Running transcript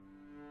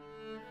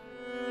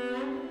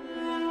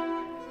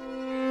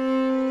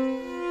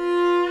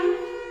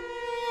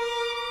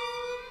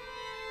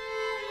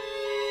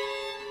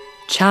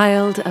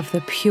Child of the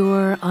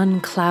pure,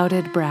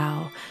 unclouded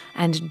brow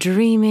and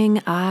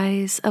dreaming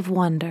eyes of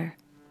wonder.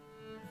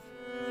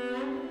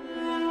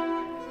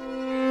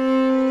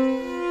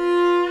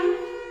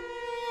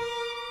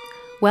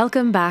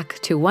 Welcome back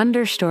to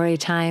Wonder Story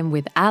Time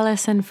with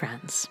Alice and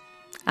Friends.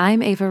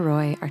 I'm Ava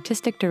Roy,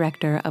 Artistic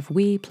Director of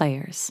We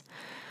Players.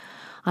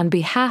 On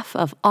behalf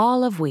of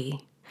all of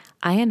We,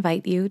 I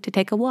invite you to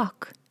take a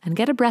walk and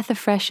get a breath of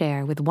fresh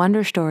air with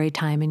Wonder Story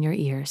Time in your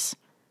ears.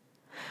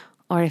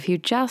 Or if you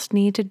just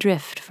need to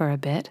drift for a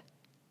bit,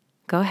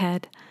 go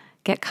ahead,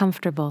 get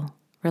comfortable,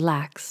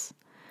 relax.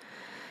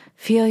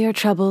 Feel your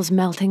troubles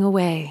melting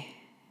away,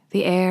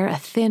 the air a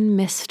thin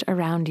mist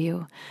around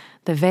you,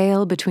 the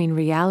veil between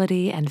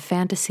reality and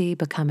fantasy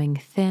becoming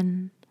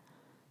thin,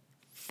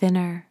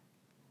 thinner,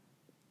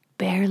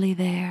 barely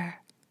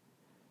there,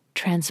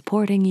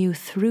 transporting you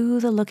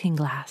through the looking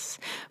glass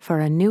for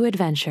a new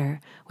adventure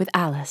with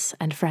Alice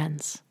and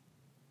Friends.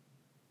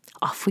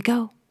 Off we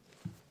go.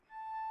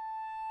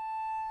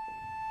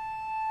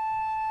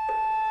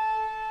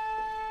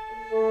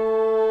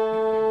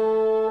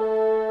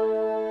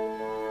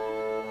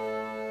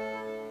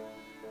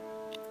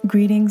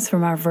 Greetings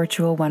from our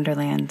virtual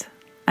wonderland.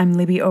 I'm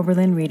Libby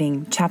Oberlin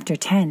reading Chapter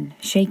 10,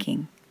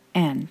 Shaking,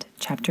 and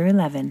Chapter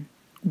 11,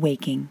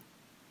 Waking.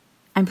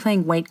 I'm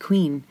playing White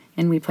Queen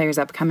in We Players'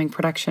 upcoming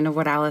production of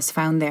What Alice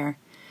Found There,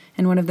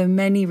 and one of the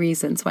many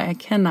reasons why I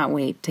cannot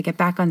wait to get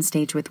back on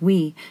stage with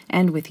We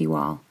and with you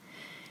all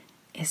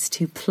is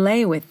to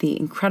play with the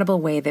incredible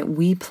way that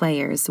We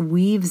Players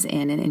weaves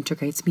in and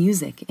integrates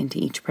music into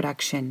each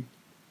production.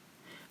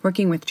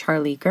 Working with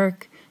Charlie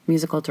Girk,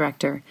 musical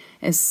director,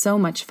 is so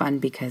much fun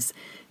because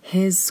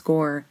his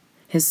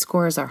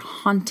scores are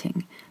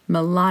haunting,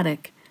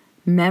 melodic,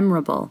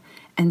 memorable,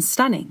 and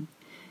stunning.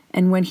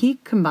 And when he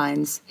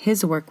combines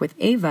his work with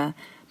Ava,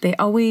 they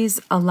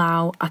always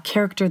allow a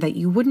character that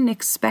you wouldn't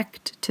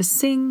expect to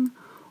sing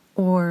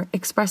or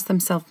express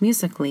themselves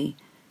musically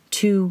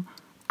to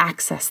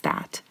access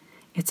that.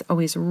 It's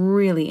always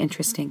really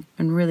interesting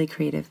and really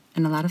creative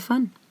and a lot of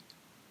fun.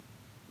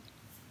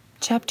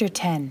 Chapter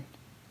 10,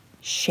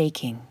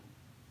 Shaking.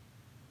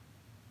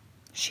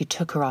 She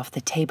took her off the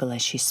table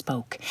as she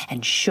spoke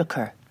and shook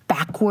her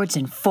backwards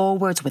and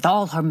forwards with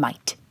all her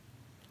might.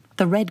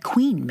 The Red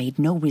Queen made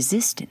no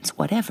resistance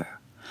whatever,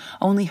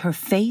 only her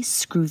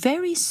face grew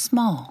very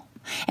small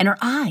and her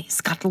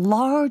eyes got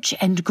large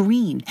and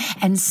green,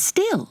 and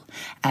still,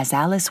 as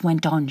Alice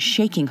went on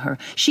shaking her,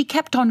 she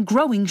kept on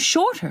growing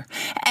shorter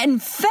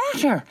and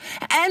fatter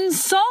and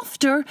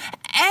softer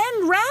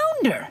and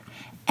rounder.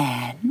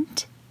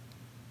 And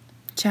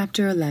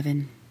Chapter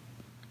 11,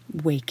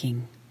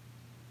 Waking.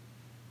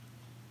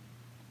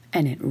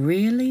 And it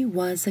really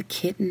was a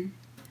kitten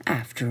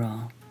after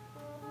all.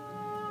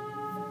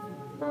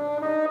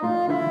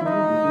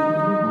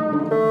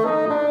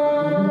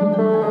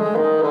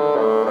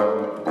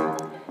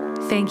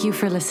 Thank you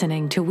for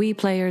listening to We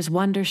Players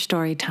Wonder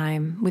Story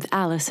Time with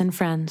Alice and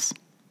Friends.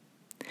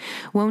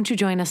 Won't you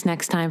join us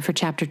next time for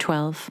Chapter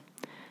 12,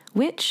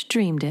 Which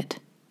Dreamed It?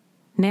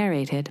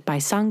 Narrated by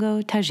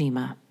Sango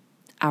Tajima,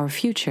 our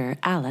future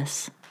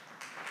Alice.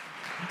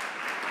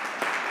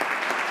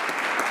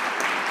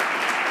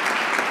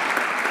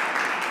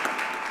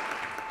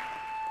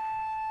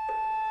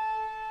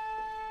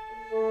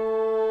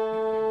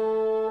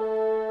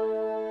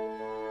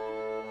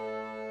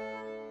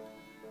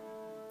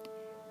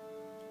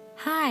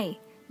 Hi,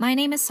 my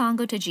name is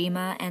Sango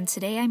Tajima, and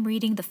today I'm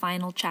reading the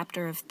final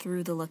chapter of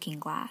Through the Looking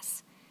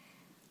Glass.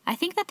 I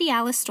think that the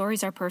Alice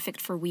stories are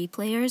perfect for We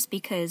Players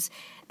because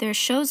their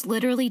shows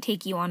literally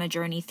take you on a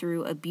journey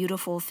through a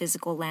beautiful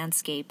physical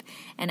landscape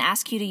and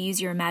ask you to use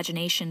your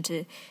imagination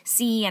to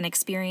see and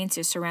experience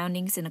your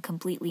surroundings in a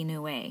completely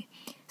new way.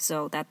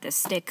 So that this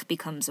stick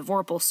becomes a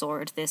Vorpal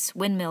sword, this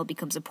windmill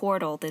becomes a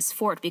portal, this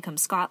fort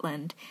becomes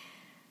Scotland.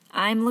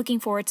 I'm looking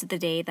forward to the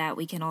day that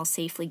we can all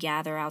safely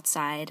gather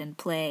outside and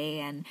play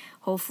and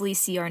hopefully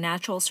see our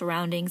natural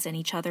surroundings and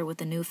each other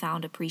with a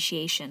newfound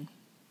appreciation.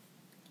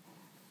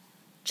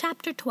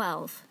 Chapter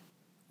 12,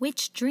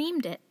 Which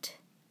Dreamed It?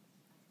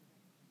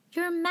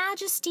 Your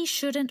Majesty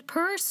shouldn't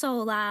purr so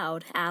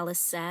loud, Alice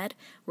said,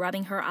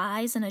 rubbing her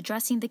eyes and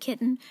addressing the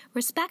kitten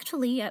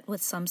respectfully yet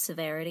with some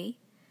severity.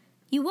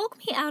 You woke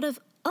me out of,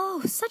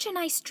 such a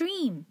nice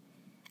dream.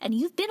 And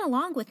you've been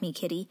along with me,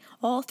 kitty,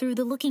 all through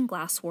the Looking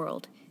Glass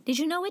world. Did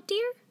you know it,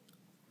 dear?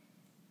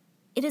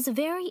 It is a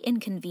very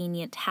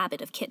inconvenient habit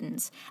of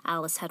kittens,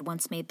 Alice had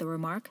once made the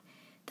remark,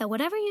 that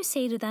whatever you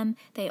say to them,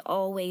 they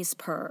always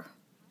purr.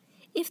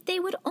 If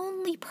they would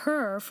only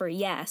purr for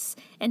yes,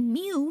 and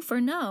mew for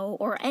no,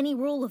 or any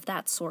rule of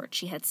that sort,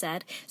 she had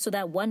said, so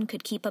that one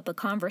could keep up a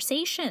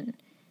conversation.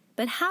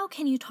 But how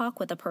can you talk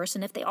with a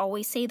person if they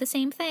always say the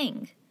same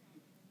thing?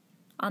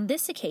 On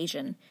this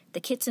occasion,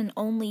 the kitten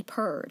only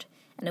purred,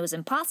 and it was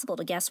impossible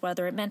to guess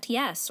whether it meant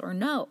yes or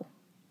no.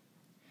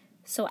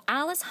 So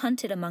Alice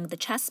hunted among the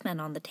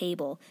chessmen on the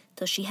table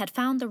till she had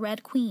found the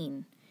Red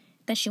Queen.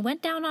 Then she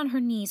went down on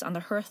her knees on the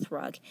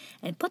hearthrug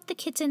and put the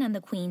kitten and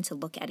the queen to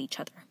look at each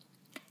other.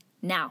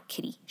 Now,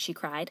 Kitty, she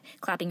cried,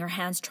 clapping her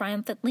hands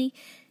triumphantly,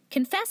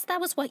 confess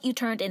that was what you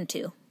turned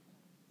into.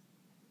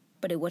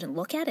 But it wouldn't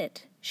look at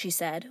it, she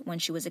said when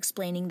she was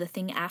explaining the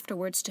thing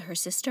afterwards to her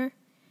sister.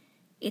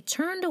 It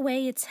turned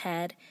away its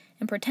head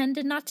and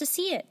pretended not to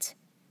see it.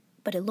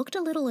 But it looked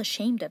a little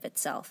ashamed of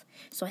itself,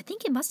 so I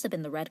think it must have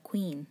been the Red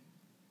Queen.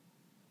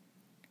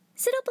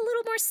 Sit up a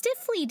little more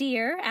stiffly,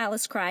 dear,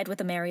 Alice cried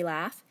with a merry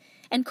laugh,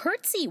 and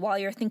curtsy while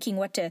you're thinking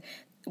what to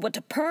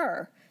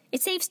purr.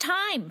 It saves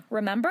time,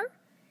 remember?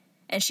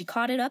 And she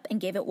caught it up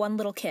and gave it one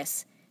little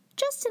kiss,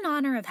 just in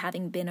honor of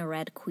having been a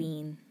Red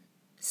Queen.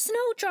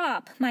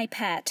 Snowdrop, my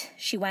pet,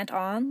 she went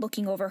on,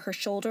 looking over her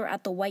shoulder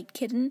at the white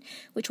kitten,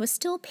 which was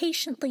still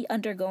patiently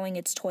undergoing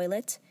its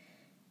toilet.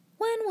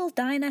 When will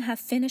Dinah have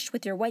finished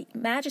with your white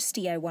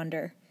majesty, I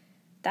wonder?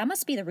 That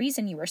must be the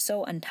reason you were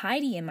so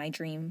untidy in my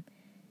dream.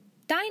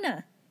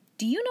 Dinah,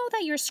 do you know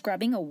that you're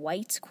scrubbing a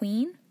white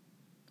queen?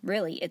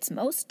 Really, it's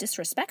most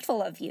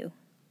disrespectful of you.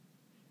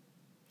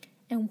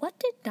 And what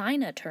did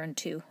Dinah turn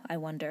to, I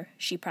wonder,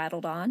 she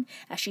prattled on,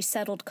 as she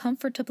settled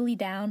comfortably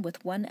down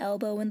with one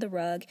elbow in the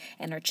rug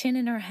and her chin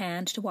in her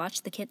hand to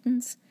watch the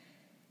kittens.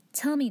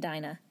 Tell me,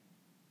 Dinah,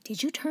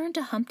 did you turn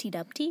to Humpty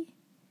Dumpty?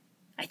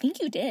 I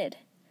think you did.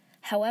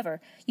 However,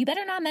 you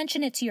better not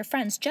mention it to your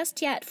friends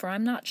just yet, for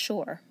I'm not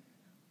sure.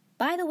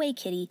 By the way,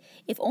 Kitty,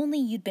 if only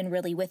you'd been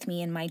really with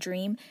me in my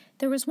dream,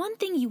 there was one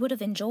thing you would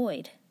have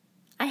enjoyed.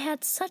 I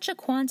had such a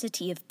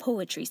quantity of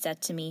poetry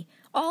said to me,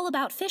 all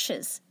about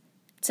fishes.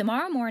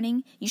 Tomorrow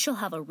morning, you shall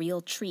have a real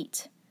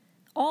treat.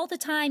 All the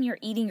time you're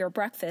eating your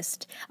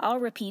breakfast, I'll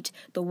repeat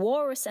the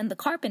walrus and the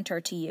carpenter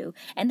to you,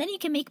 and then you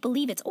can make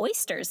believe it's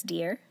oysters,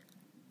 dear.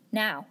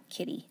 Now,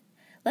 Kitty,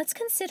 let's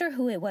consider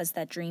who it was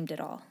that dreamed it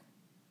all.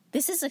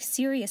 This is a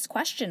serious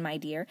question, my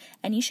dear,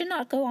 and you should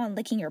not go on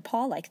licking your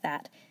paw like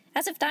that,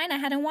 as if Dinah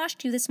hadn't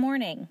washed you this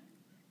morning.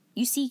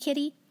 You see,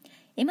 Kitty,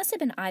 it must have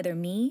been either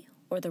me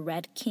or the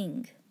Red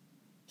King.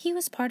 He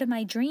was part of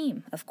my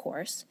dream, of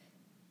course,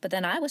 but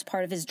then I was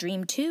part of his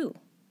dream, too.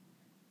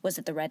 Was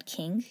it the Red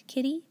King,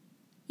 Kitty?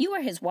 You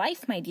are his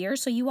wife, my dear,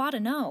 so you ought to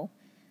know.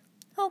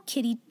 Oh,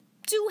 Kitty,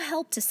 do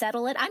help to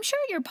settle it. I'm sure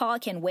your paw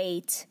can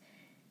wait.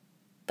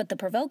 But the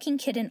provoking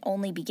kitten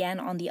only began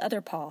on the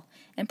other paw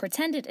and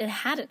pretended it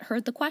hadn't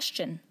heard the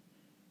question.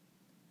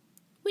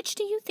 Which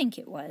do you think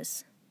it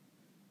was?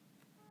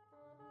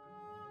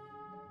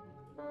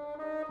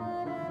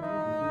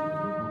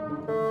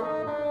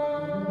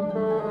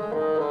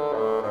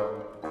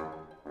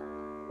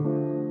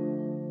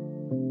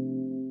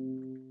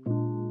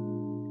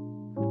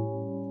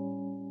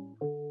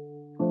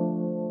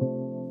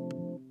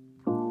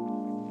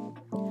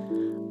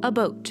 A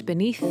boat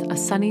beneath a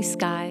sunny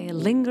sky,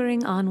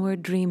 lingering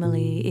onward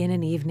dreamily in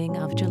an evening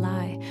of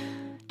July.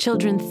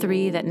 Children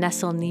 3 that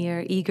nestle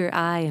near, eager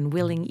eye and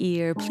willing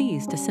ear,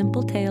 pleased a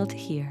simple tale to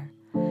hear.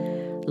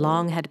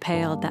 Long had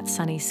paled that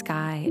sunny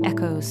sky,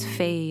 echoes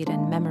fade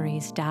and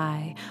memories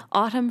die.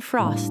 Autumn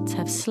frosts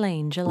have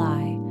slain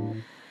July.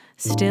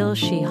 Still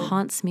she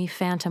haunts me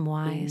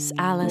phantom-wise,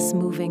 Alice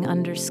moving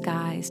under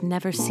skies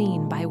never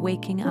seen by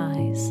waking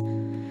eyes.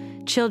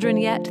 Children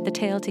yet the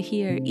tale to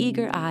hear,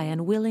 eager eye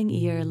and willing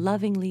ear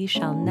lovingly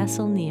shall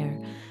nestle near.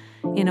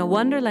 In a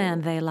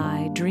wonderland they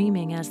lie,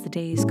 dreaming as the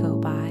days go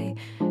by,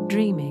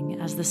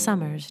 dreaming as the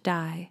summers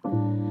die.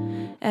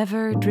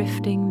 Ever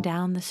drifting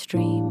down the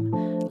stream,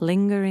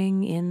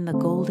 lingering in the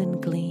golden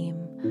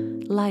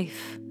gleam.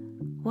 Life,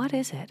 what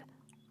is it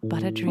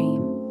but a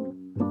dream?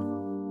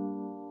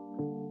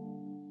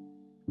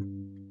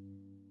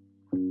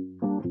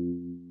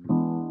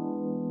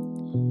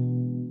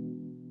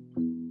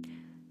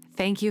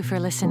 Thank you for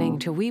listening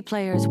to We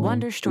Players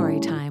Wonder Story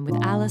Time with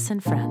Alice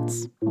and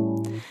Friends.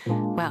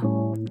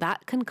 Well,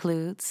 that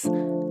concludes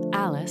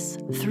Alice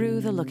Through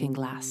the Looking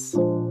Glass.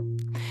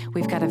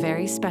 We've got a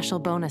very special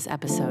bonus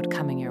episode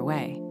coming your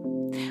way.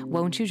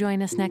 Won't you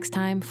join us next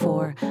time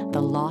for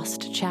The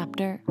Lost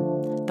Chapter,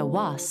 The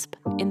Wasp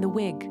in the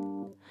Wig,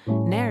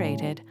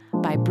 narrated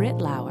by Britt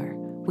Lauer,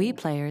 We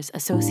Players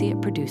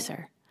Associate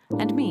Producer,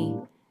 and me,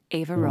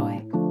 Ava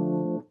Roy.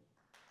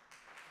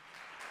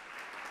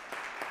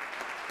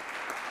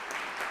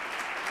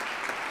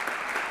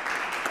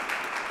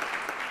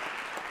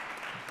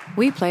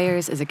 We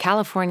Players is a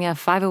California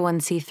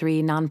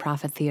 501c3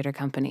 nonprofit theater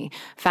company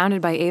founded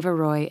by Ava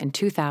Roy in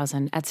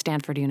 2000 at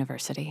Stanford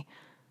University.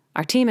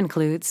 Our team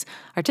includes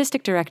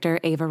Artistic Director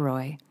Ava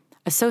Roy,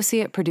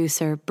 Associate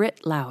Producer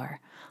Britt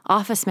Lauer,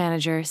 Office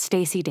Manager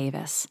Stacy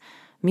Davis,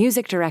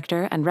 Music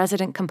Director and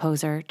Resident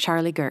Composer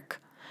Charlie Girk,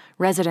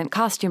 Resident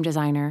Costume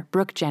Designer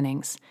Brooke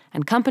Jennings,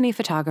 and Company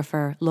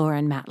Photographer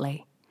Lauren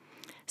Matley.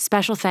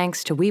 Special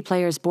thanks to We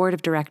Players Board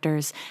of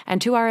Directors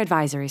and to our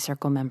Advisory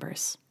Circle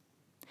members.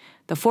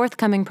 The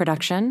forthcoming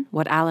production,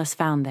 What Alice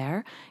Found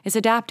There, is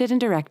adapted and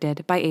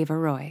directed by Ava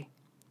Roy.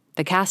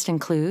 The cast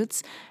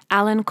includes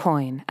Alan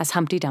Coyne as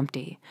Humpty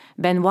Dumpty,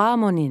 Benoit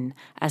Monin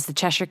as the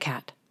Cheshire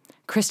Cat,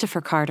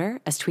 Christopher Carter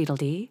as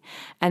Tweedledee,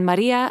 and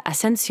Maria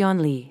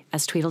Ascension Lee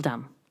as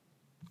Tweedledum.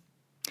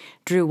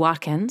 Drew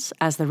Watkins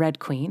as the Red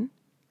Queen,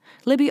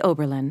 Libby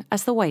Oberlin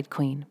as the White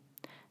Queen.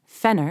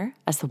 Fenner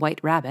as the White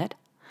Rabbit,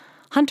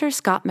 Hunter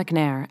Scott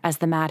McNair as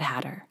the Mad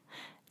Hatter,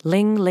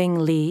 Ling Ling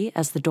Lee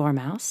as the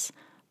Dormouse,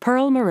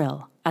 Pearl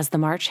Marill as the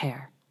March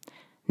Hare,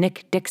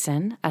 Nick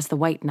Dixon as the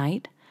White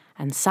Knight,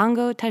 and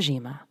Sango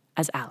Tajima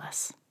as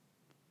Alice.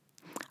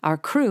 Our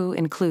crew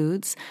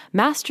includes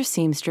Master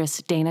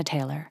Seamstress Dana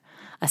Taylor,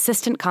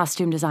 Assistant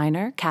Costume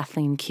Designer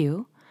Kathleen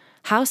Q,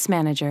 House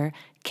Manager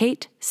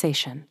Kate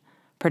Sation,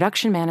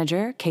 Production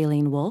Manager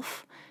Kayleen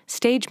Wolfe,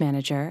 Stage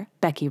Manager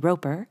Becky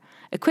Roper,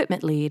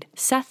 Equipment Lead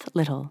Seth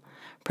Little,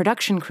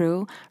 Production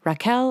Crew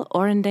Raquel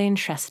Orendane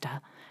Shrestha,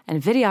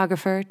 and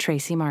Videographer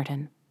Tracy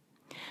Martin.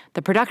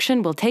 The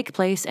production will take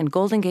place in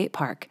Golden Gate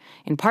Park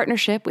in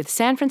partnership with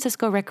San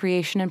Francisco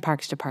Recreation and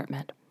Parks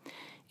Department.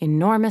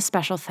 Enormous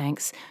special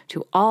thanks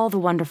to all the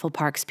wonderful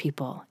parks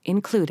people,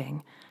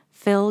 including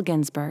Phil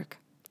Ginsberg,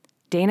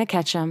 Dana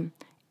Ketchum,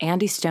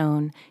 Andy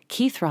Stone,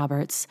 Keith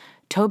Roberts,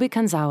 Toby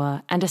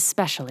Kanzawa, and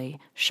especially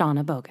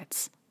Shauna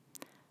Bogutz.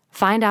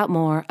 Find out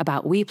more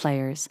about We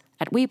Players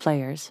at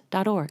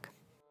weplayers.org.